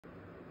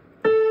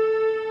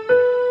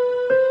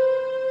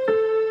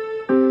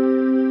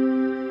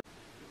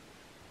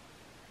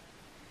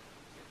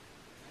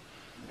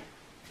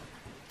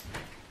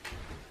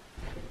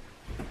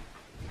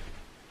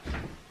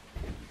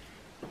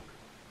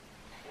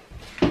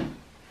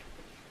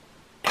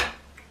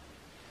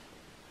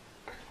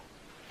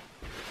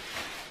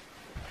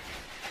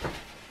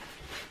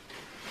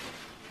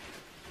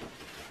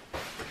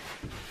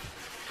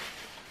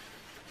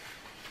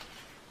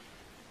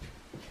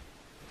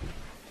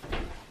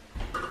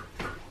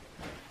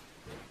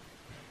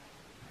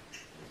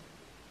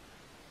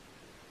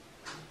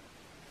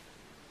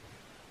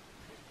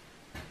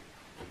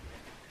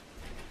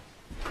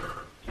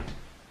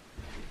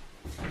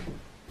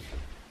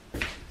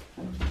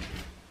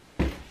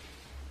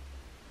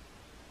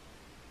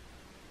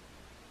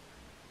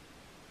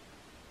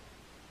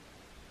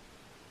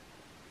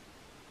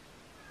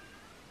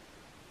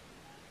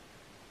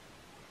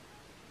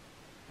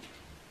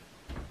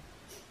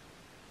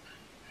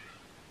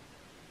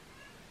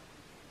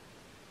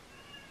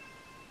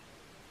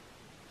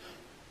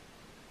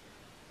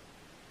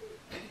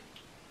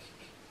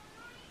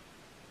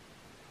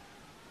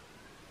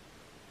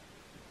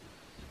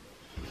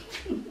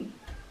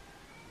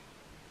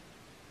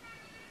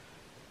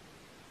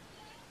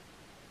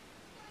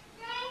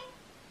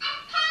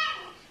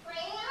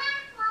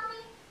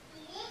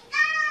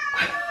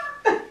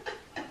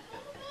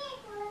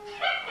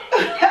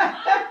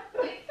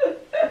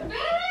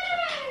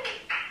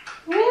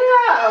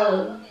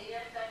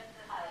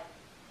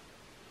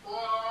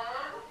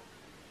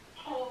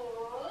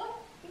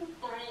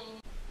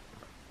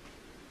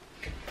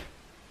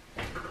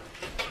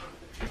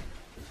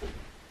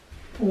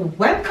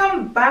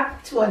Welcome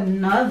back to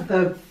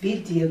another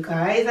video,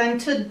 guys, and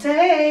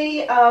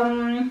today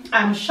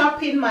I'm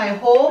shopping my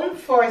home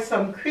for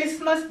some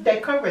Christmas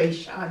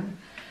decoration.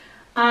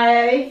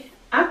 I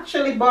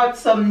actually bought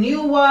some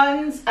new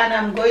ones and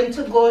I'm going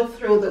to go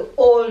through the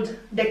old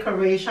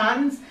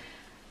decorations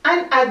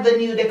and add the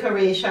new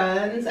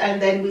decorations,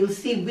 and then we'll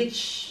see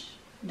which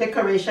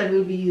decoration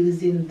we'll be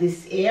using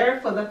this year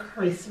for the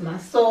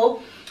Christmas.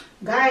 So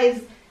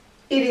guys,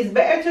 it is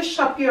better to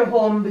shop your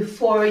home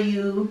before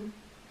you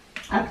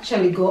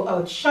actually go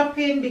out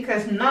shopping,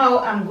 because now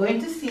I'm going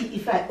to see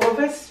if I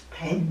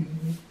overspend.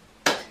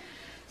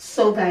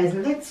 So guys,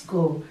 let's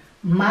go.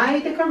 My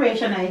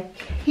decoration, I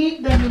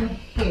keep them in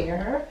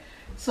here,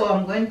 so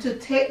I'm going to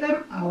take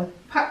them out,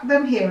 pack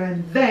them here,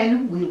 and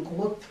then we'll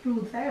go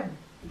through them.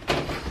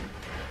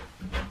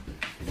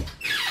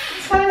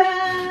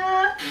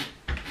 Ta-da!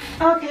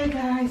 Okay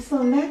guys, so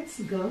let's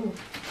go.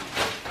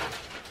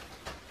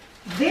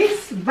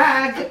 This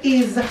bag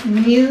is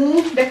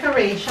new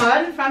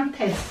decoration from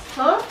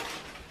Tesco.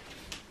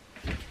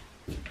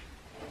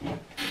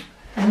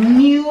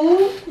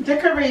 New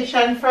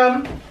decoration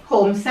from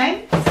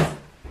HomeSense.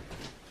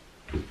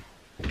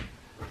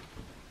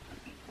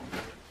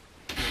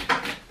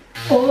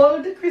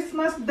 Old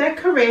Christmas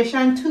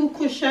decoration, 2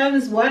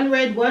 cushions, 1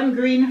 red, 1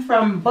 green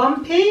from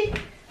Bonprix.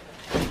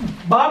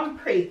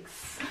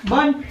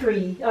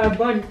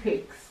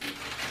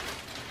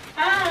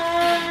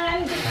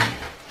 And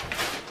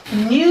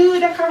new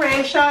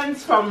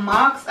decorations from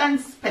Marks and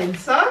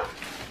Spencer.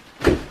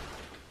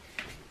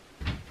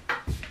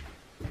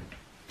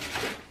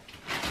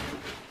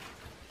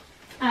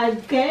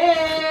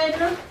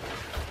 Again,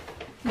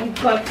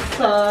 we've got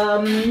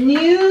some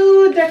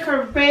new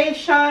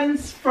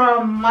decorations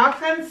from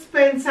Marks and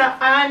Spencer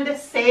and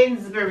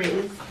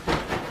Sainsbury's.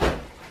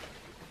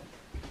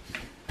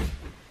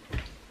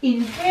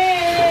 In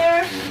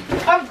here,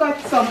 I've got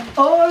some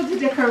old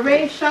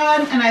decoration,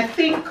 and I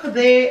think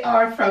they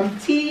are from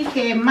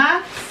TK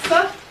Maxx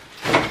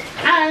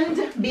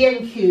and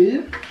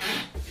B&Q.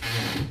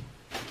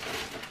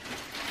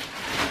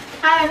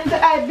 And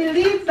I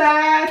believe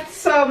that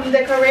some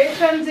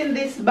decorations in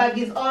this bag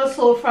is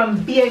also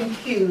from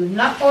B&Q,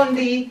 not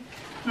only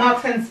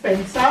Marks and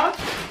Spencer.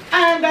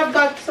 And I've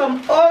got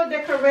some old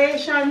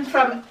decorations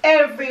from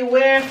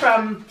everywhere,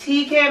 from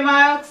TK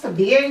Maxx,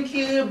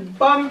 B&Q,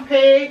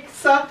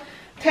 Bonprix,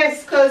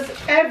 Tesco's,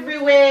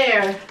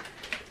 everywhere.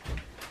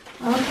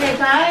 Okay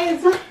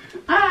guys,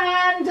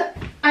 and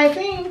I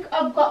think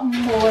I've got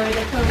more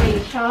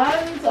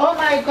decorations. Oh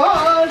my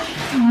gosh,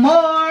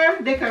 more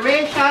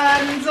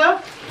decorations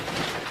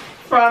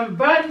from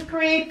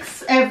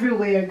Bonprix,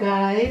 everywhere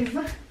guys.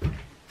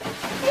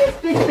 Is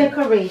this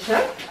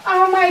decoration?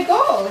 Oh my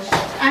gosh,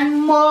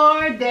 and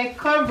more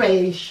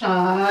decorations.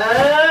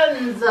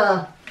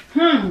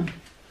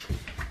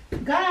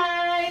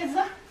 Guys,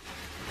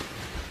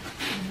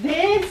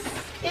 this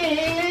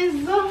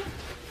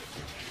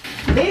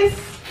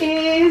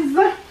is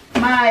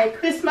my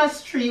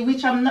Christmas tree,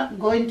 which I'm not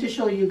going to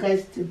show you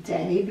guys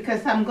today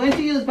because I'm going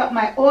to use back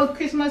my old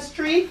Christmas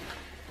tree.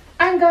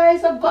 And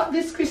guys, I've got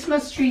this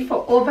Christmas tree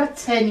for over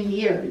 10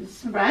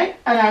 years, right?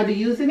 And I'll be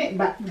using it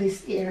back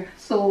this year.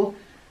 So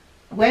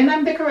when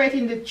I'm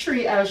decorating the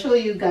tree, I'll show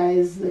you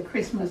guys the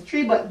Christmas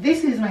tree, but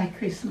this is my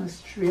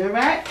Christmas tree, all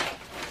right?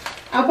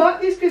 I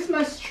bought this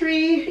Christmas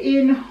tree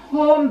in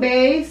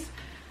Homebase,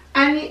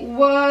 and it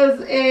was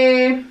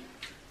a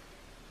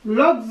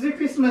luxury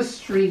Christmas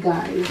tree,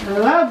 guys. The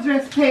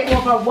luxury paid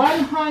over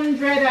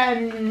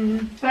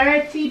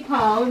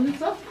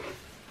 £130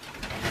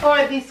 for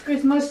this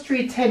Christmas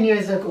tree 10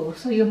 years ago,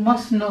 so you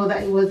must know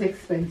that it was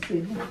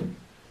expensive.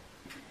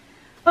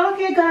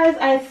 Okay guys,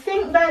 I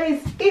think that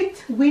is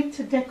it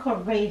with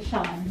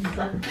decorations.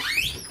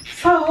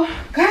 So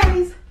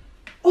guys,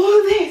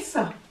 all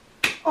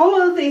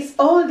this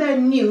old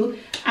and new,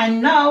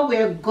 and now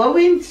we're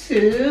going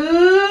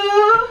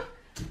to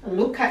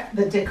look at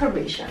the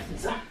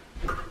decorations.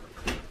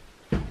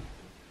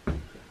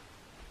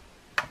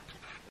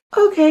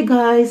 Okay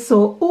guys,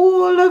 so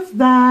all of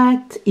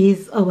that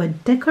is our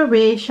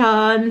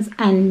decorations,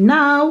 and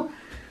now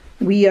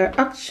we are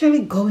actually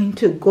going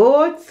to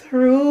go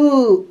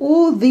through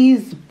all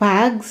these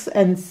bags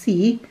and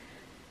see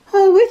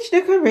which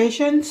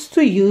decorations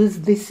to use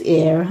this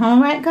year.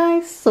 All right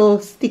guys, so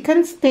stick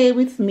and stay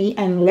with me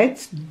and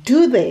let's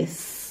do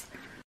this.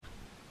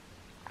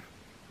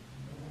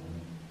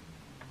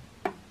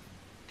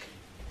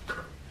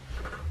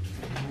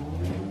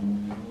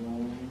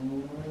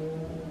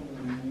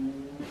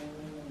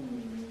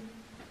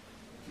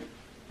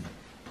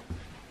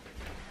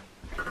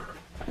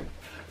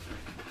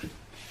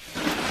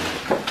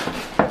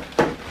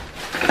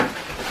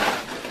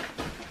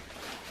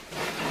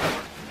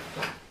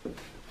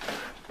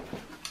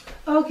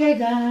 Okay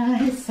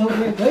guys, so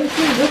we're going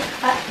to look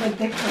at the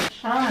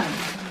decorations.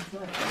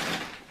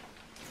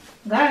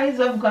 Guys,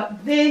 I've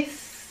got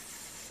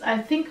this. I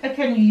think I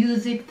can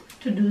use it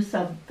to do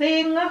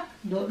something.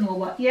 Don't know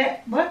what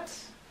yet, but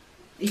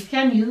it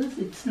can use.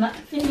 It's not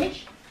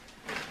finished.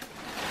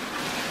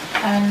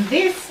 And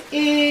this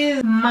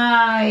is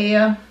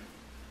my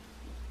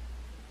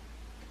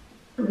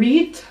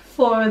wreath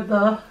for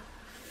the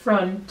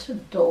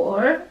front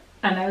door,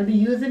 and I'll be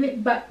using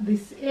it back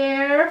this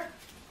year.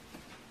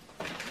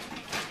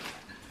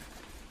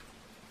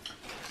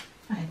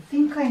 I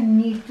think I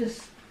need to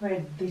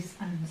spread this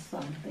on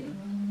something.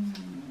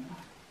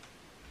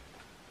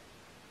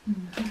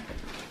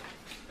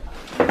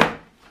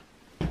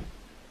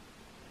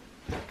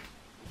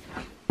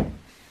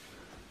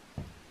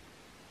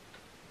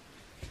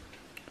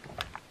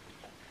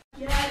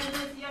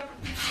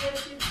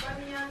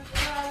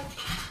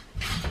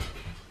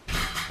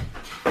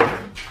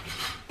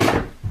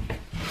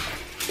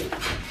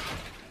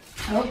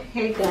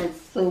 Okay guys,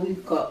 so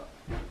we've got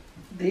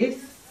this,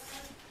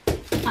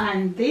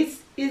 and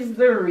this is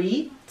the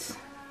wreath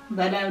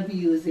that I'll be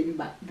using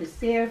back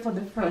this year for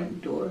the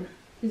front door.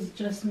 It's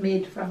just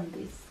made from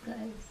this,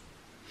 guys.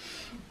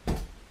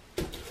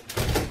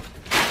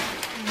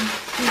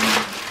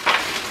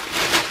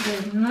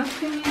 There's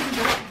nothing in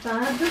that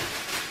bag.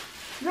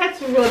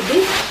 That's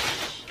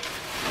rubbish.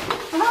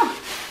 Ah,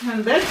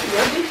 and that's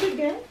rubbish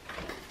again.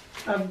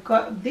 I've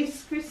got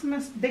this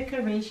Christmas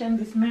decoration,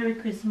 this Merry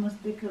Christmas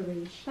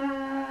decoration.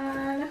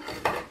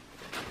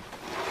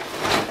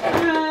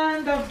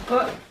 And I've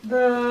got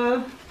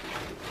the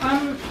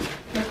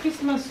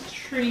Christmas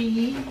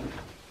tree.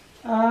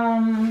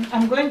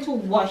 I'm going to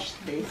wash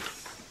this.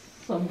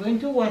 So I'm going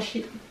to wash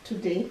it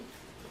today.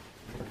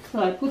 So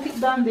I put it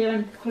down there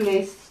and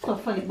place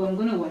stuff on it, but I'm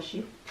going to wash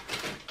it.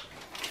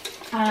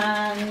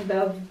 And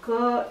I've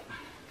got...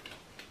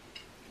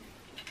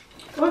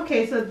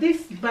 Okay, so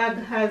this bag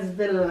has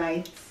the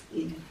lights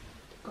in.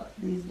 Got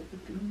these little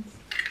things.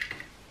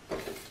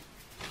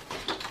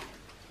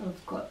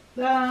 I've got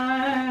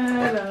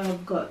that.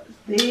 I've got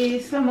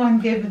this. Someone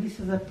gave me this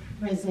as a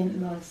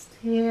present last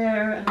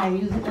year, and I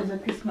use it as a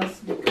Christmas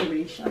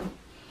decoration.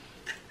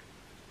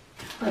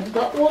 I've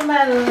got all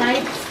my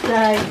lights,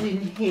 guys,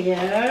 in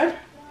here.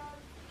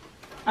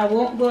 I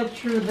won't go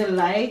through the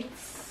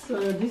lights. So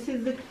this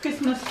is the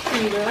Christmas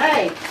tree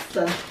lights.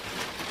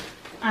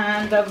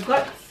 And I've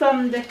got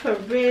some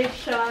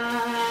decoration.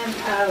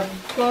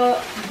 I've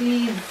got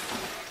these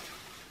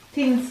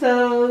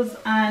tinsels,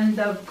 and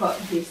I've got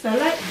this. I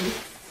like this.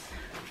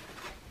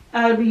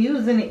 I'll be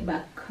using it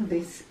back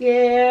this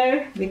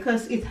year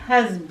because it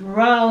has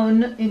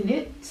brown in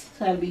it.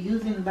 So I'll be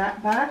using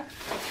that back.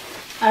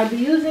 I'll be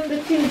using the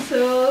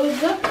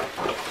tinsels.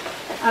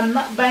 I'm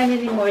not buying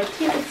any more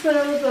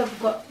tinsels. I've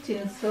got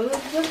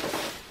tinsels.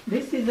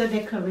 This is a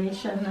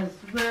decoration as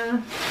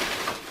well.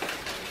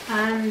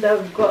 And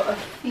I've got a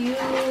few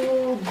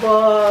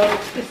balls,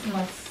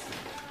 Christmas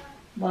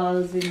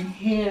balls in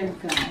here,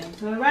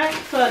 guys. Alright,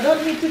 so I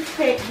don't need to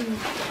take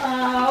these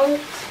out.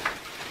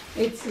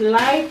 It's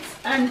lights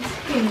and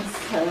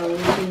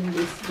tinsels in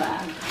this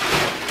bag.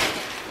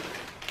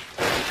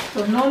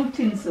 So no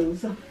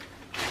tinsels.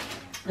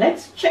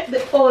 Let's check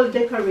the old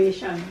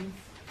decorations.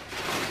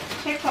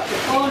 Check out the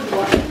old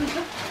ones.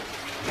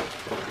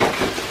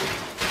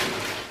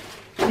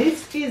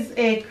 This is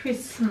a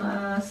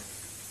Christmas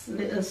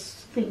little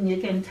thing you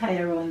can tie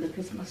around the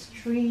Christmas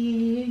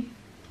tree.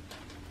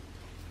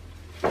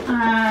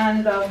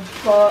 And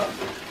I've got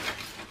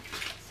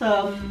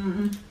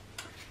some,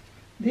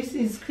 this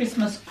is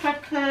Christmas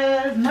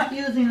crackers, not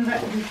using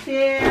that this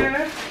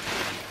year.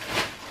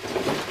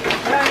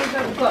 And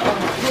I've got a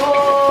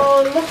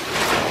bowl,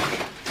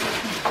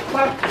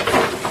 got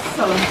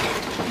some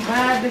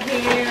bag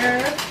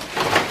here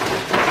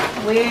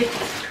with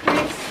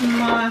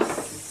Christmas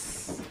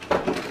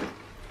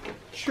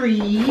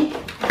tree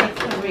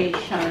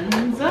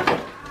decorations.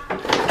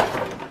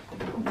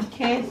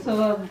 Okay, so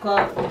I've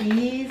got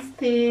these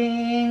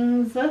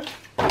things,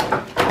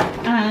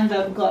 and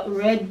I've got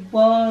red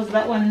balls.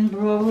 That one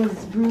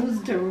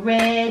bruised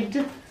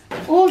red.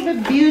 All the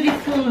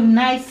beautiful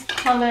nice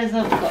colors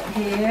I've got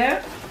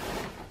here.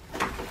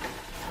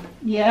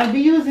 Yeah, I'll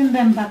be using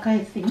them back, I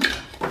think.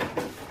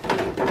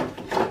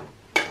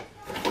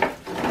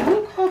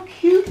 Look how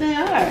cute they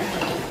are.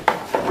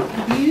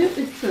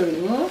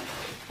 Beautiful.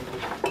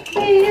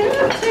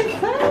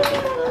 Beautiful.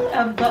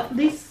 I've got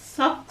these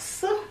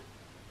socks,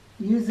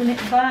 using it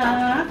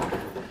back.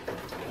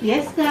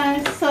 Yes,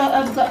 guys, so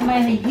I've got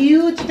my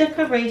huge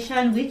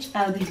decoration which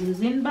I'll be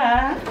using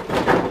back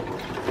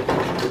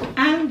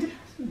and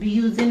be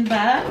using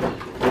back.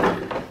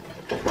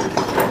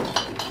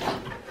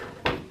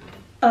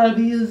 I'll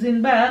be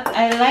using back.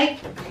 I like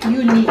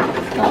unique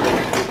stuff.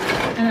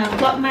 And I've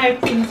got my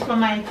things for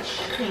my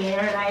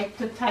chair, like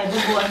to tie the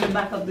bow on the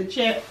back of the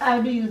chair.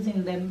 I'll be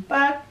using them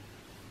back.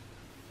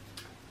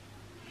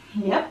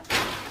 Yep,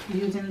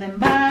 using them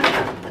back.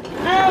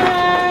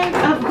 And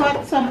I've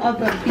got some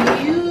other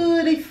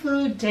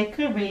beautiful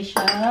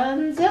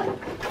decorations.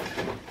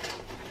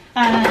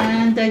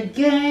 And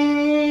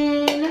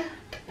again,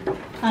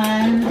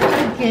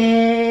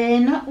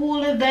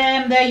 all of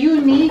them, they're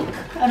unique,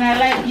 and I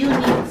like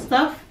unique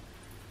stuff.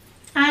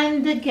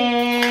 And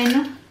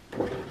again,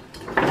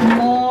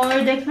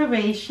 more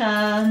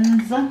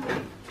decorations,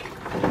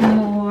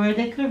 more more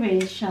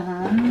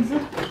decorations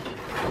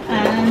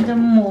and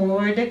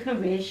more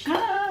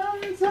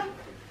decorations.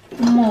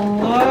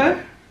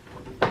 More.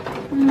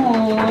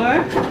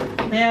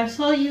 They are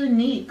so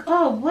unique.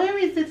 Oh, where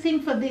is the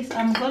thing for this?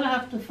 I'm gonna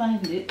have to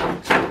find it.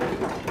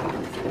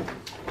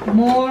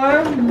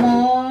 More.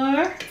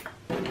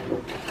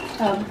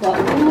 I've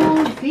got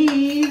all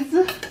these,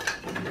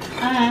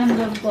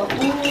 and I've got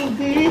all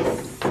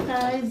this,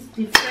 guys,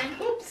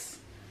 different. Oops.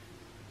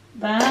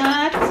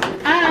 That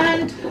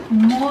and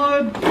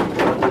more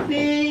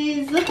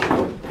these.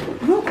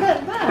 Look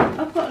at that.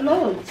 I've got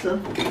loads.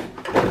 And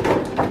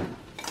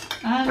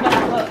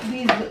I've got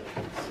these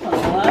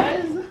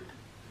stars.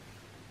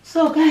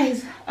 So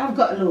guys, I've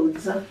got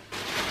loads.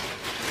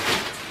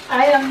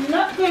 I am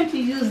not going to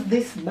use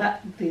this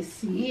back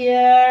this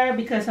year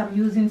because I'm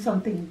using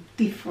something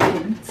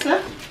different.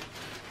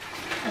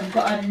 I've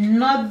got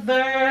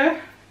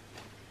another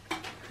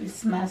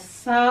Christmas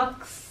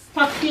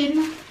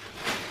stocking.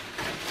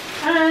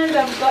 And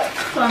I've got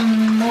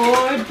some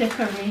more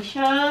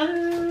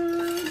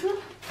decorations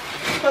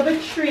for the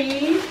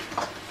tree.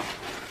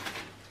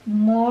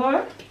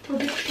 More for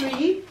the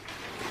tree.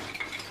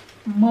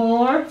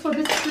 More for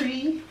the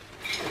tree.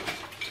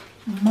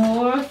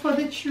 More for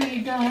the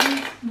tree,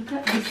 guys. Look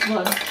at this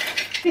one.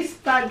 This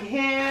bag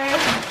here.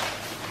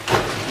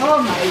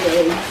 Oh my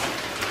days.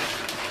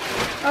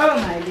 Oh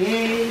my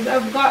days.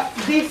 I've got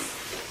this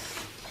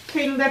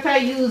thing that I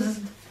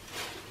used.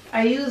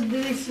 I used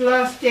this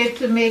last year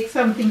to make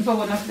something for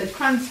one of the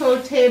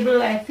console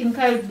table. I think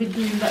I'll be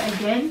doing that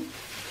again.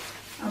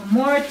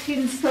 More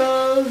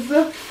tinsels.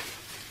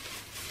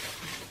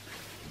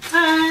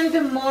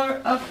 And more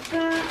of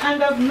that.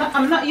 And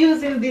I'm not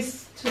using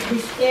this to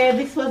this year.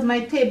 This was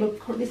my table.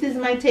 This is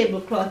my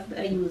tablecloth that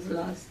I used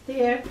last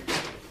year.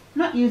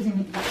 Not using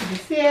it back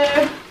this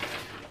year.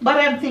 But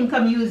I think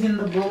I'm using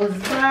the bows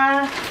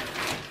back.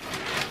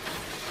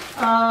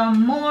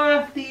 More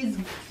of these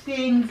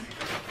things.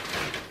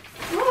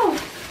 Oh.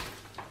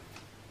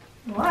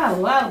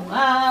 Wow.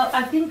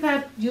 I think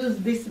I've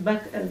used this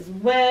back as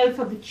well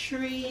for the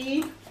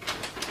tree.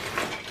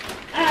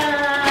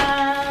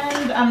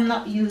 And I'm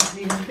not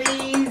using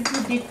these.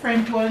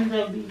 Different ones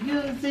I'll be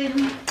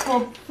using,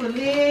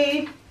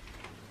 hopefully.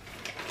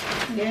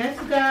 Yes,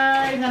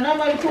 guys. I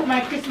normally put my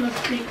Christmas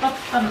tree up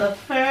on the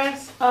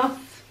 1st of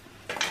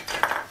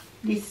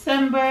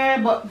December,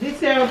 but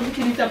this year I'm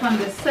putting it up on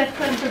the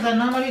 2nd because I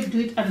normally do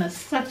it on a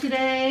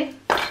Saturday.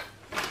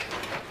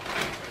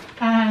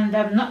 And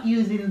I'm not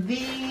using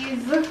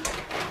these.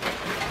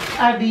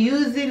 I'll be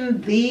using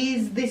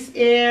these this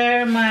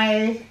year,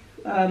 my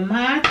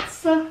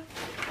mats.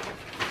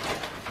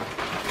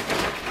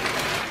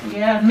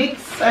 Yeah,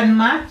 mix and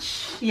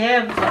match.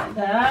 Yeah, I've got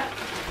that.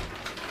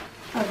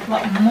 I've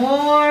got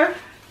more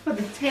for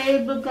the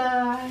table,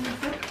 guys.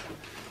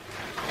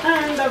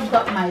 And I've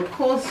got my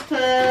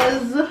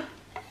coasters.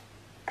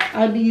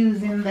 I'll be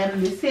using them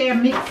this year,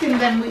 mixing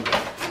them with.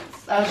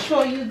 I'll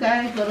show you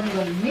guys what I'm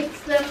going to mix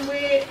them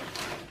with.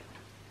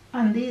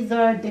 And these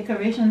are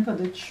decoration for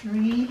the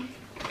tree.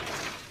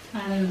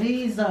 And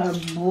these are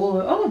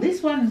more. Oh,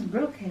 this one is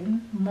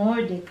broken.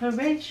 More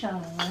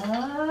decoration.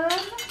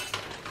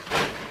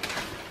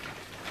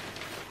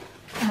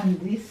 And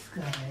this,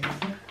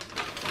 guys.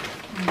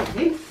 And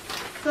this.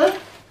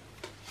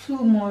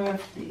 Two more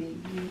of these.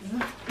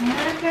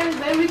 And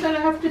then we're going to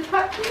have to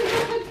cut these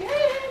up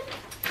again.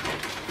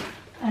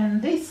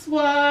 And this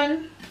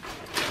one.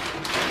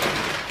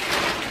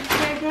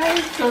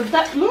 Guys, so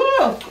that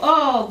look,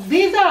 oh,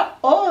 these are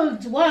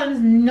old ones,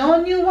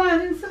 no new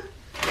ones.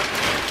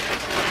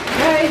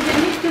 Guys, you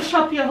need to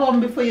shop your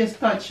home before you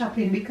start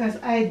shopping because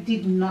I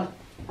did not.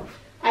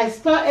 I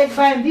started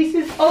buying, this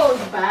is old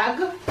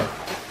bag.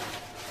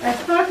 I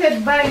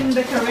started buying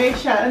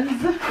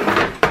decorations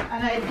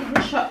and I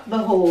didn't shop the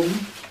home.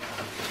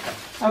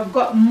 I've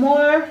got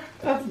more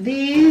of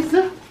these.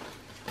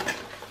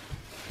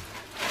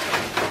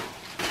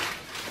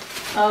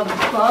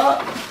 I've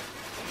got.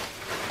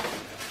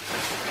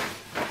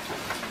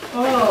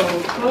 Oh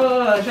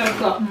gosh, I've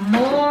got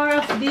more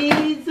of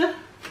these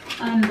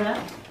and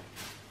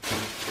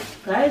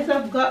guys,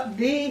 I've got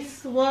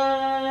this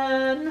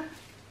one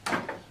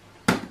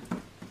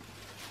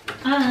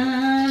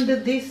and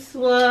this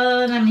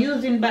one. I'm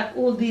using back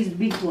all these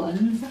big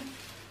ones.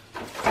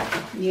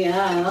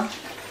 Yeah,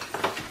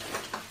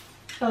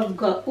 I've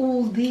got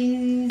all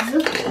these.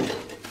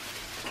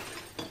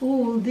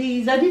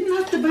 I didn't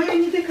have to buy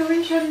any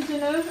decorations, you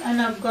know, and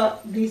I've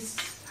got this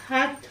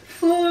hat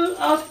full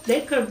of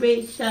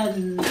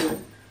decorations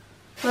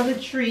for the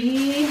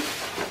tree.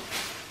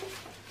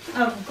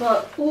 I've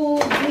got all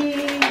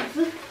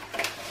these.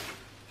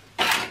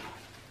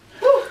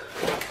 Whew.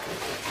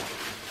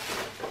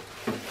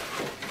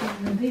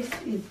 And this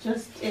is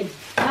just a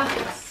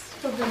box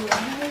for the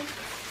lights.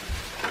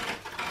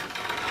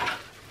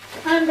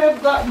 And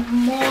I've got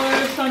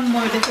some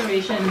more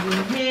decorations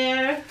in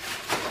here.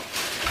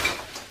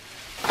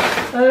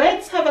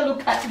 Let's have a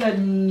look at the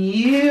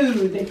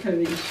new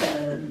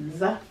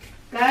decorations.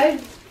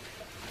 Guys,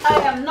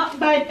 I am not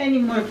buying any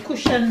more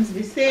cushions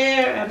this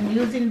year. I'm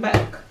using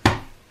back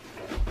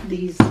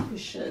these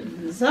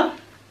cushions. And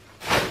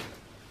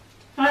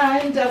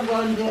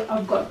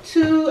I've got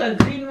two, a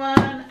green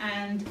one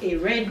and a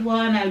red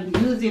one. I'll be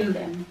using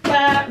them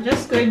back.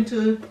 Just going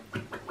to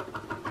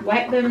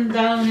wipe them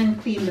down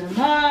and clean them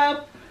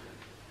up.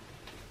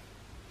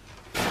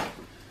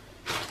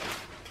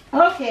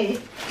 Okay,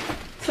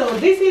 so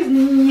this is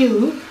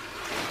new,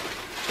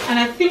 and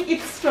I think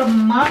it's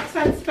from Marks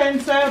and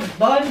Spencer,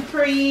 Bon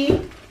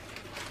Prix,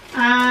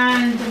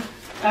 and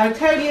I'll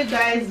tell you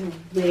guys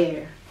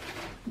where.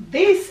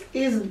 This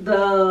is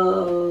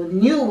the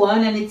new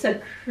one, and it's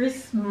a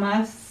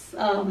Christmas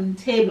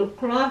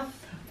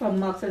tablecloth from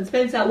Marks and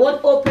Spencer. I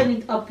won't open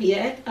it up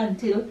yet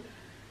until,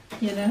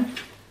 you know.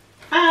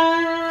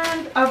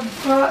 And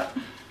I've got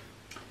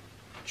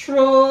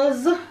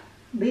throws,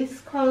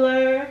 this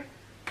color.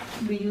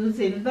 Be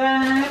using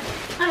that,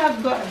 and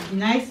I've got a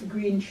nice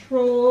green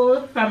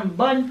throw from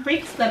Bon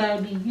Prix that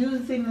I'll be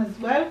using as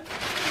well,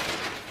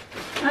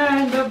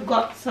 and I've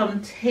got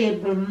some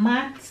table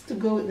mats to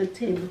go with the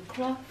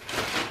tablecloth.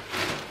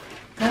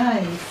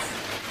 Guys,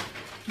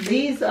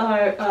 these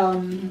are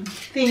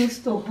things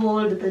to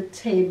hold the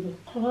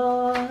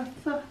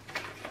tablecloth,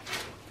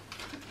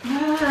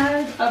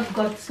 and I've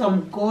got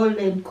some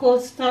golden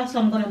coasters, so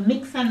I'm going to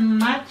mix and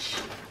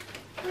match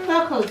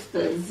the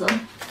coasters.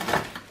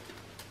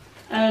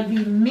 I'll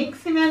be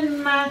mixing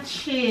and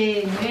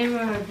matching. Where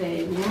are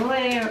they?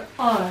 Where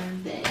are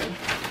they?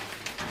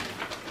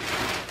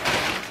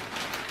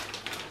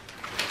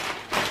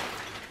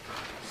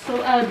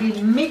 So I'll be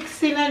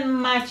mixing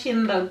and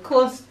matching the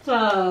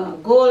coaster,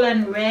 gold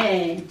and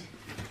red.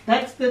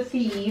 That's the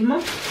theme.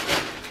 And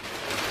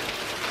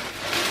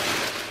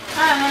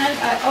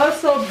I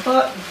also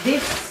bought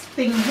this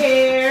thing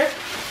here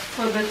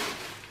for the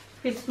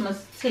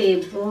Christmas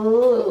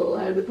table.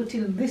 I'll be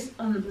putting this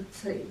on the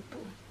table.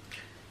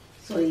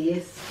 So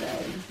yes,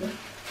 guys,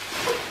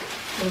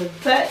 so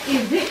that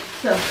is it.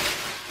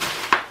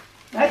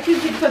 That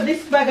is it for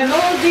this bag, and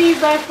all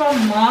these are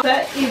from Marks.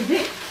 That is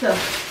it.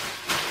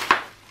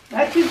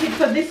 That is it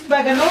for this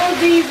bag, and all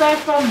these are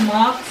from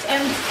Marks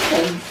and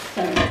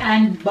Spencer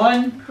and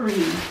Bon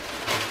Prix.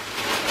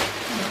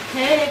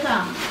 Okay,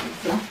 guys.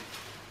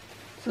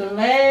 So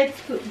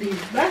let's put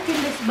these back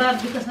in this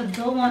bag because I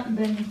don't want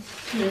them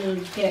to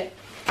get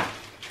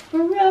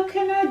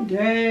broken or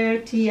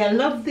dirty. I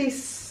love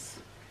this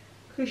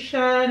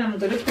cushion. I'm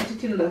going to put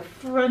it in the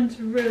front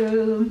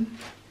room.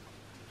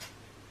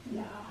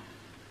 Yeah.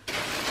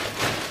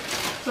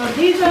 So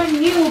these are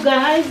new,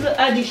 guys,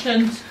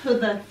 addition to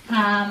the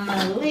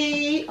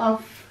family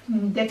of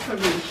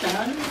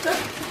decorations.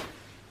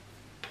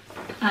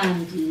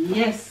 And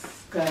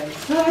yes, guys,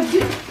 so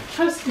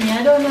trust me,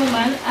 I don't know,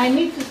 man, I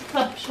need to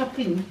stop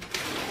shopping.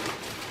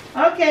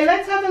 Okay,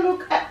 let's have a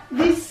look at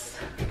this.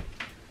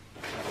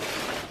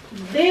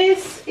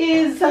 This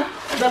is the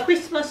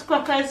Christmas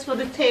crackers for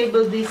the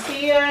table this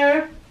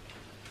year,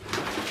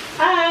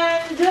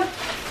 and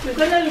we're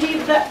gonna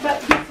leave this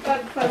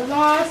bag for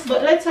last,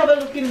 but let's have a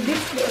look in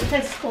this little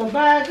Tesco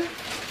bag.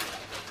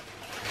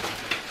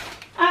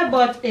 I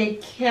bought a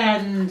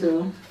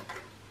candle.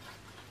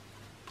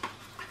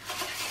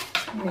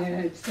 Yeah,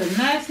 it's a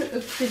nice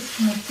little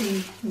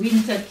Christmassy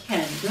winter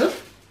candle.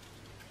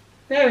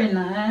 Very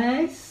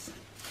nice.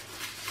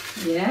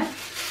 Yeah.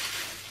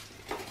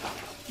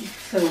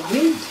 It's a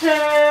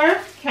winter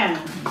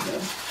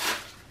candle.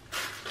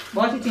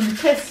 Bought it in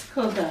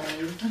Tesco,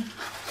 guys.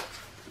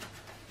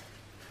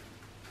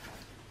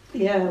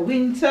 Yeah,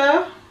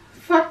 winter,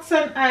 Fox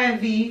and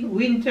Ivy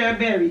winter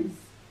berries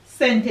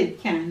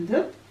scented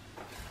candle.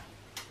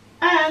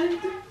 And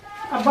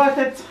I bought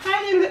a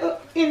tiny little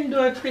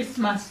indoor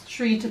Christmas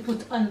tree to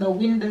put on the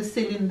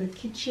windowsill in the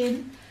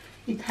kitchen.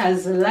 It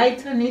has a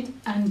light on it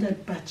and a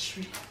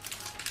battery.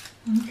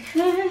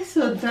 Okay,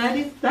 so that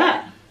is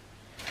that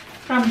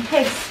from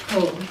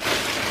Tesco.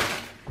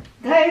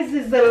 Guys,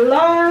 this is the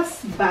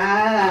last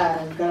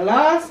bag.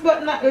 Last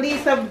but not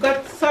least, I've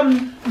got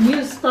some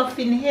new stuff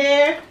in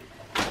here.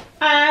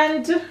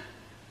 And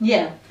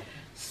yeah,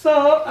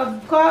 so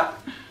I've got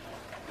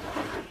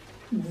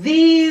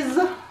these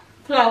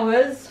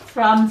flowers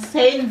from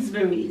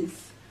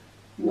Sainsbury's.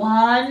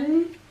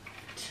 1,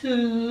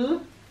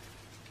 2,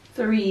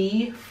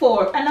 3,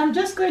 4, and I'm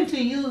just going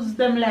to use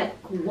them like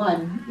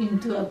one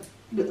into a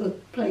little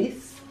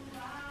place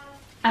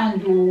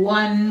and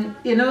one,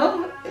 you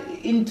know,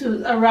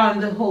 into around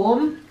the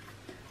home.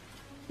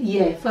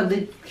 Yeah, for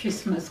the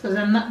Christmas, because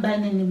I'm not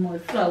buying any more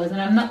flowers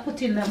and I'm not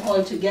putting them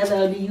all together.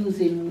 I'll be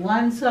using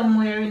one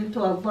somewhere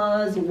into a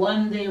vase,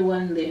 one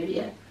there,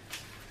 yeah.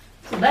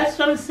 So that's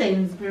from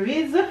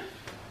Sainsbury's.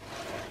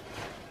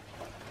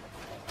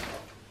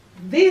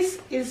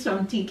 This is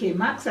from TK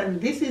Maxx,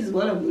 and this is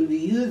what I will be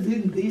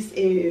using this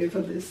area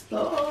for the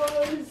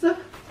stars.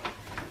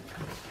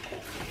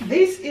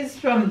 This is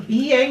from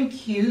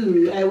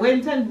B&Q. I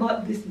went and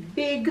bought this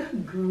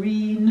big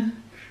green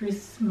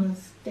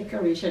Christmas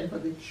decoration for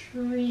the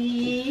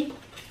tree.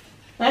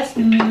 That's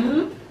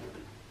new.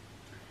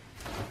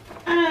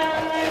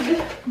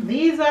 And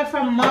these are are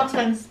from Marks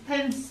and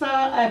Spencer.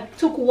 I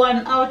took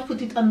one out,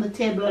 put it on the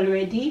table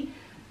already,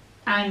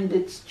 and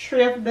it's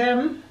 3 of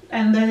them,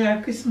 and then there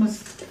are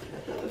Christmas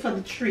for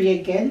the tree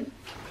again.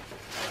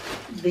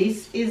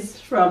 This is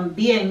from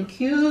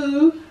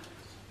B&Q,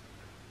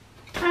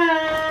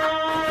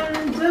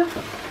 and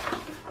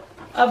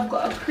I've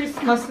got a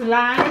Christmas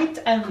light,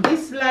 and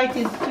this light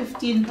is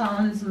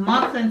 £15,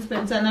 Marks and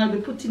Spencer, and I'll be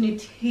putting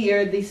it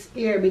here this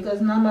year because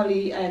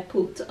normally I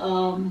put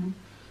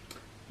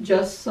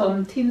just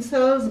some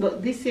tinsels,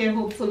 but this year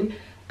hopefully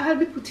I'll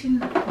be putting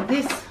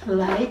this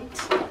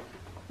light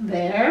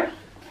there.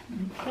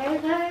 Okay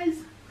guys,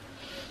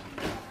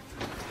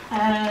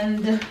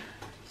 and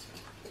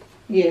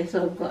yes,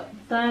 I've got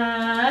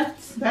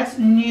that's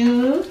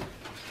new.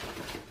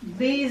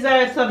 These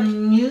are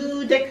some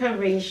new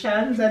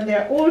decorations, and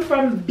they're all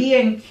from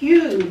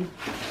B&Q.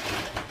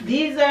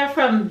 These are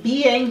from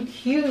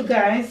B&Q,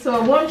 guys,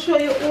 so I won't show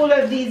you all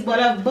of these,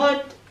 but I've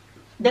bought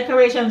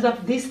decorations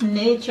of this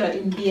nature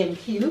in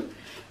B&Q,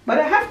 but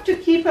I have to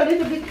keep a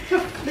little bit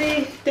of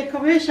the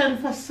decoration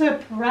for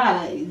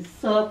surprise,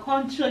 so I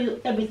can't show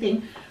you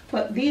everything,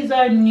 but these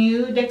are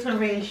new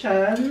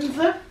decorations.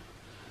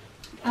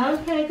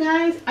 Okay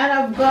guys, and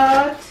I've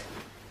got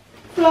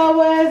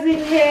flowers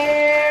in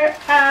here,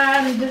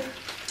 and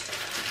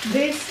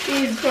this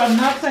is from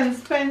Marks and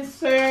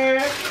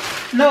Spencer.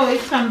 No,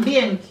 it's from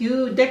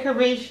B&Q.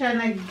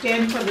 Decoration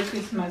again for the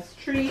Christmas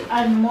tree,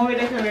 and more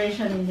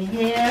decoration in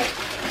here,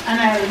 and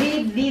I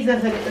leave these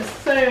as a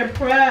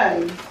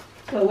surprise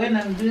so when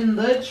I'm doing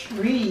the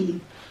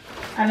tree.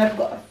 And I've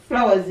got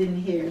flowers in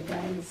here,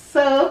 guys.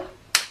 So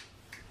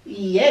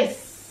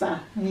yes,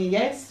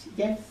 yes,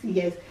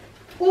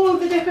 all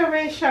the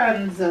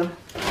decorations,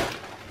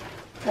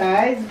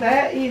 guys.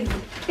 That is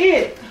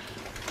it,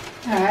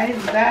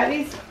 guys. That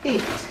is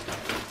it.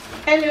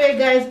 Anyway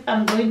guys,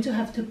 I'm going to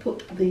have to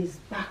put these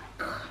back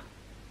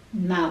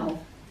now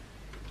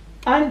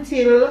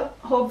until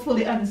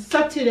hopefully on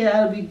Saturday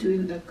I'll be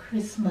doing the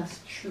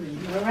Christmas tree.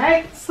 All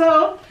right,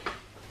 so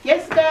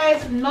yes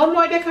guys, no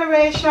more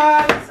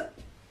decorations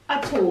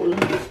at all.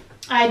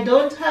 I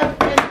don't have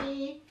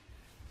any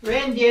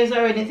reindeers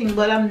or anything,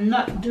 but I'm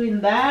not doing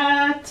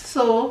that,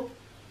 so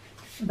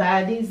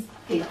that is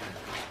it.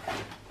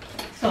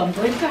 So I'm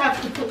going to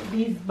have to put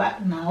these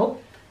back now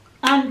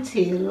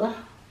until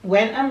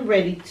when I'm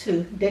ready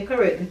to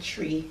decorate the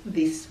tree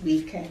this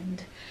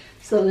weekend.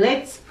 So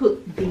let's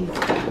put these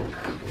back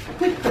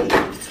quickly.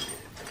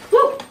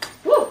 Woo,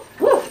 woo,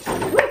 woo,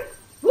 woo,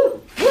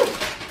 woo, woo,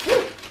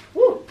 woo,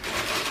 woo.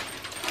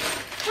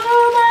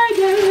 Oh my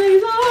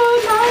days,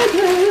 oh my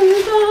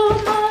days,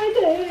 oh my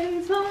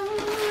days, oh my days, oh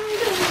my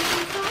days.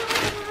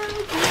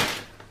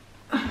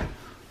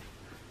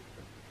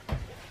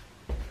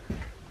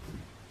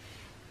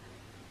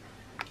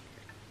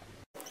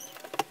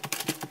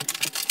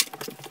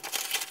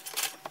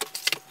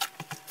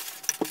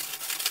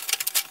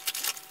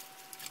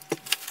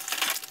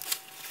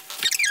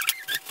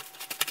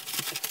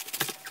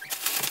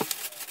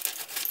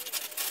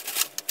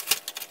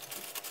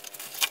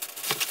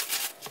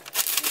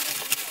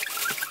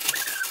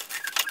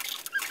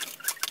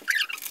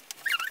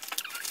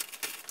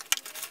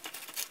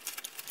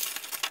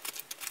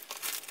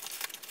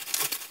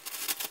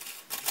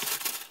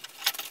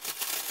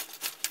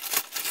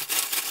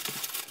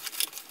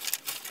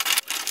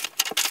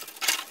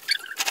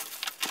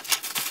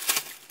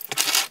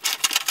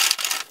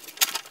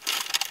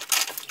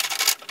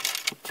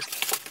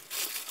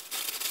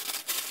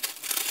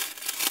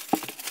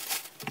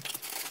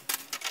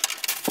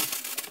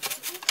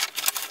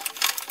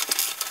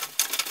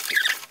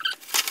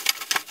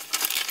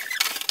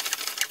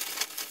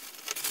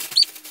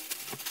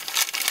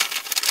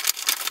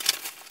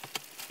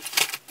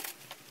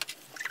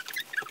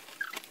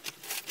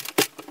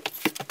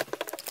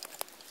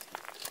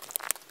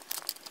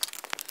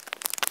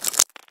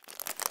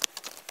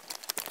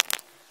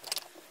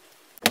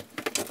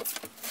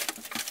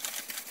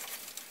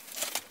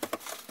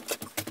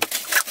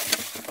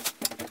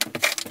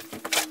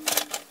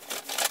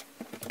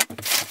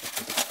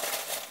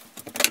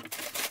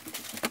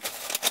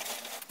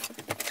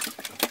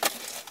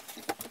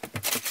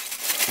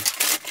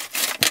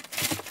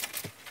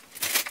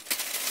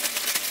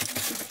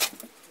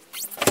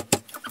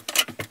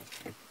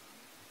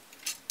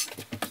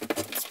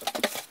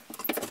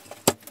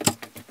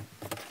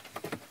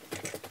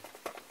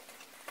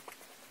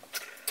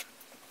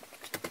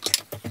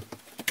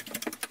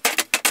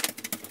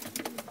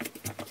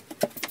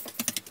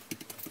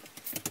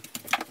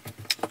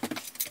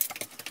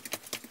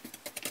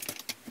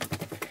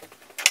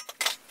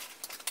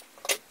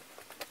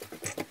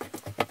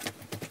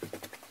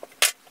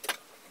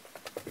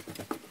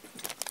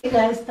 Hey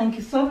guys, thank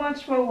you so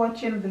much for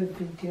watching the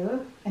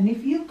video, and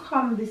if you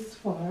come this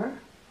far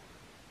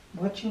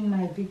watching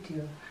my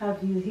video,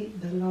 have you hit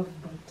the love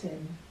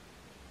button?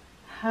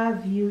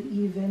 Have you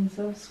even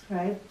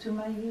subscribed to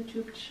my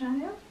YouTube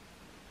channel?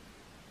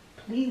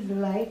 Please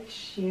like,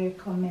 share,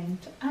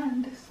 comment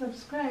and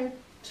subscribe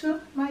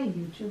to my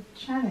YouTube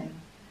channel.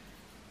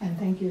 And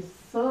thank you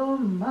so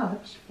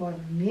much for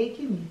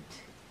making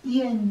it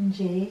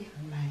ENJ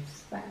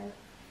Lifestyle.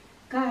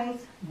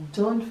 Guys,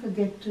 don't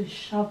forget to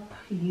shop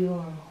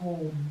your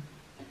home.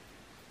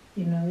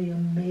 You know, you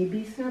may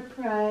be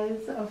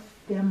surprised of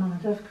the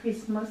amount of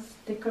Christmas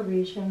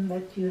decoration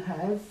that you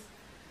have,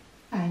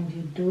 and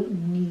you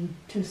don't need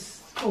to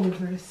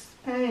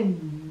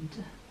overspend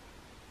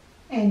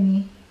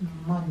any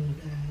money,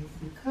 guys,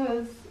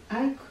 because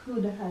I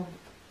could have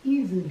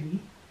easily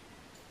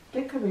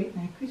decorate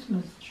my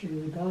Christmas tree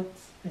without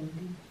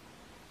spending.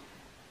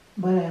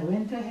 But I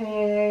went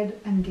ahead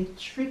and get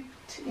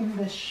tricked in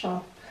the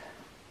shop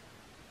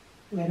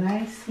when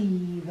I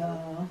see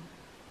the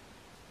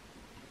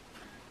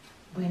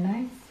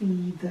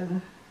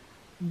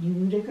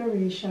new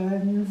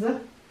decorations.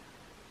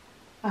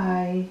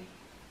 I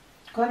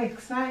got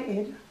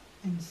excited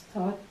and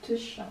start to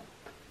shop.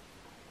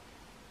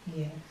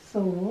 Yeah,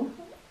 so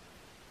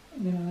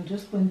you know, I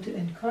just want to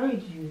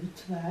encourage you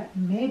to that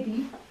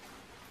maybe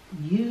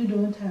you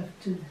don't have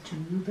to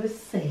do the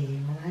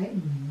same like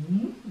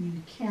me.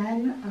 You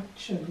can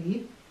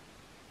actually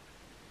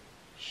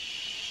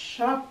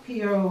shop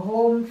your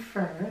home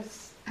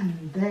first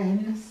and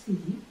then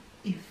see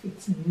if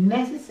it's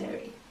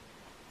necessary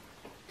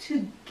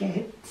to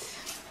get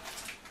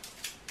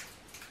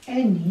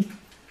any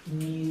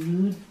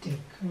new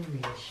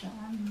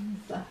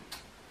decorations.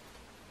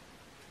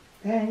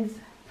 Guys,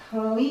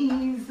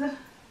 please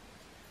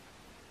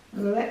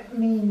let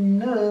me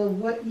know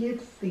what you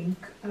think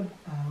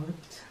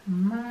about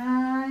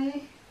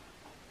my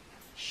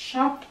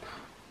shop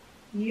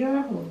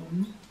your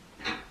home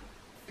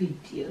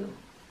video,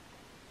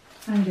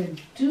 and I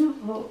do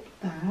hope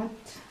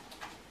that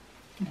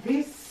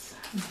this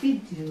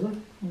video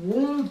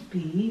will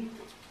be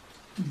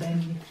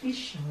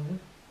beneficial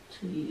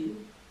to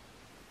you.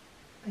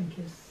 Thank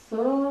you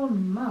so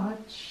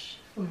much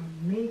for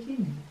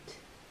making it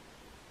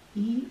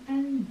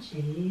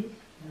ENJ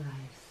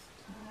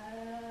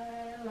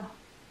Lifestyle.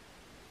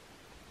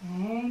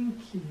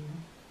 Thank you.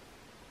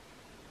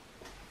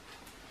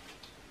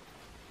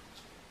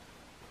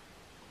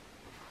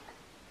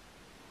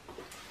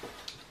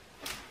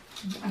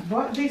 I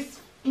bought this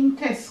in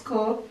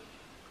Tesco.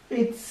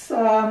 It's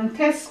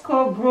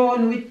Tesco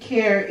Grown with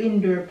Care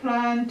indoor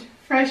plant.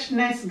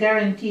 Freshness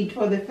guaranteed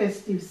for the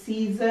festive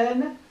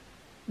season.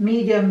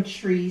 Medium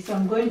tree. So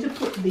I'm going to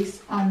put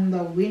this on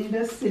the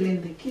windowsill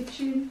in the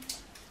kitchen.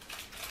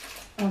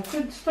 I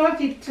could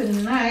start it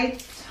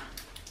tonight.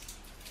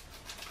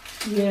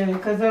 Yeah,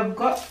 because I've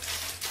got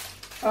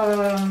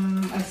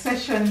a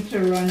session to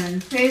run on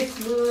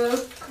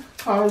Facebook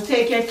called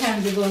Take Your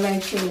Time to Go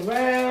Light Your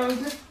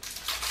World.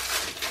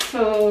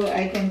 So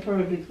I can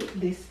probably put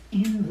this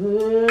in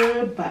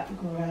the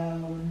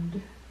background.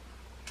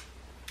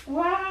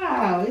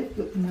 Wow, it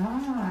looks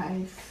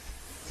nice.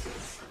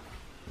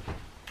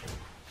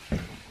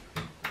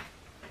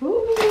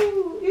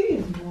 Ooh, it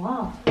is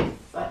nice.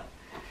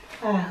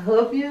 I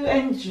hope you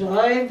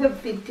enjoyed the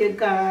video,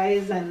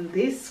 guys. And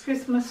this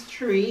Christmas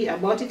tree, I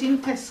bought it in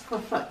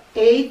Tesco for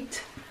 £8.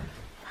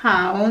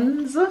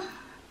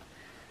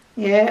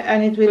 Yeah,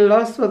 and it will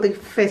last for the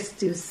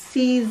festive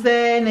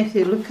season. If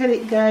you look at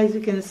it, guys, you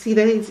can see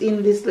that it's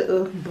in this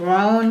little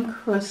brown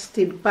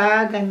crusty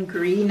bag and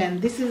green,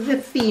 and this is the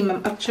theme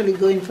I'm actually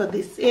going for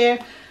this year.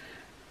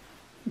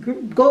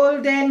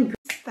 Golden.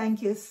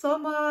 Thank you so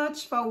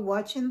much for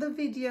watching the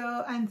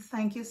video, and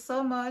thank you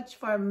so much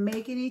for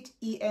making it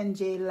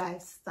ENJ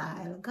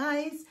Lifestyle.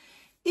 Guys,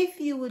 if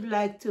you would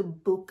like to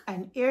book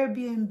an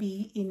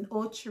Airbnb in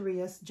Ocho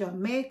Rios,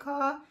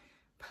 Jamaica,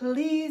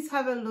 please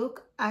have a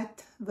look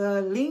at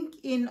the link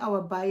in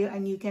our bio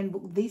and you can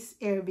book this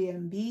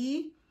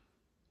Airbnb.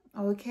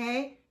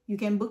 Okay, you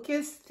can book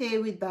your stay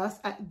with us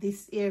at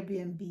this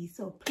Airbnb.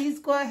 So please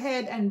go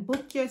ahead and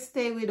book your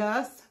stay with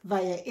us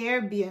via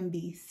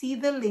Airbnb. See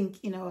the link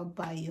in our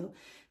bio.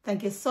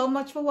 Thank you so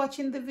much for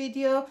watching the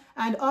video,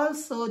 and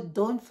also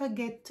don't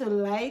forget to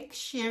like,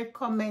 share,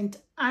 comment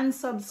and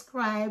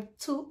subscribe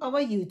to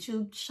our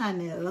YouTube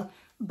channel.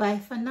 Bye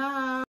for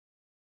now.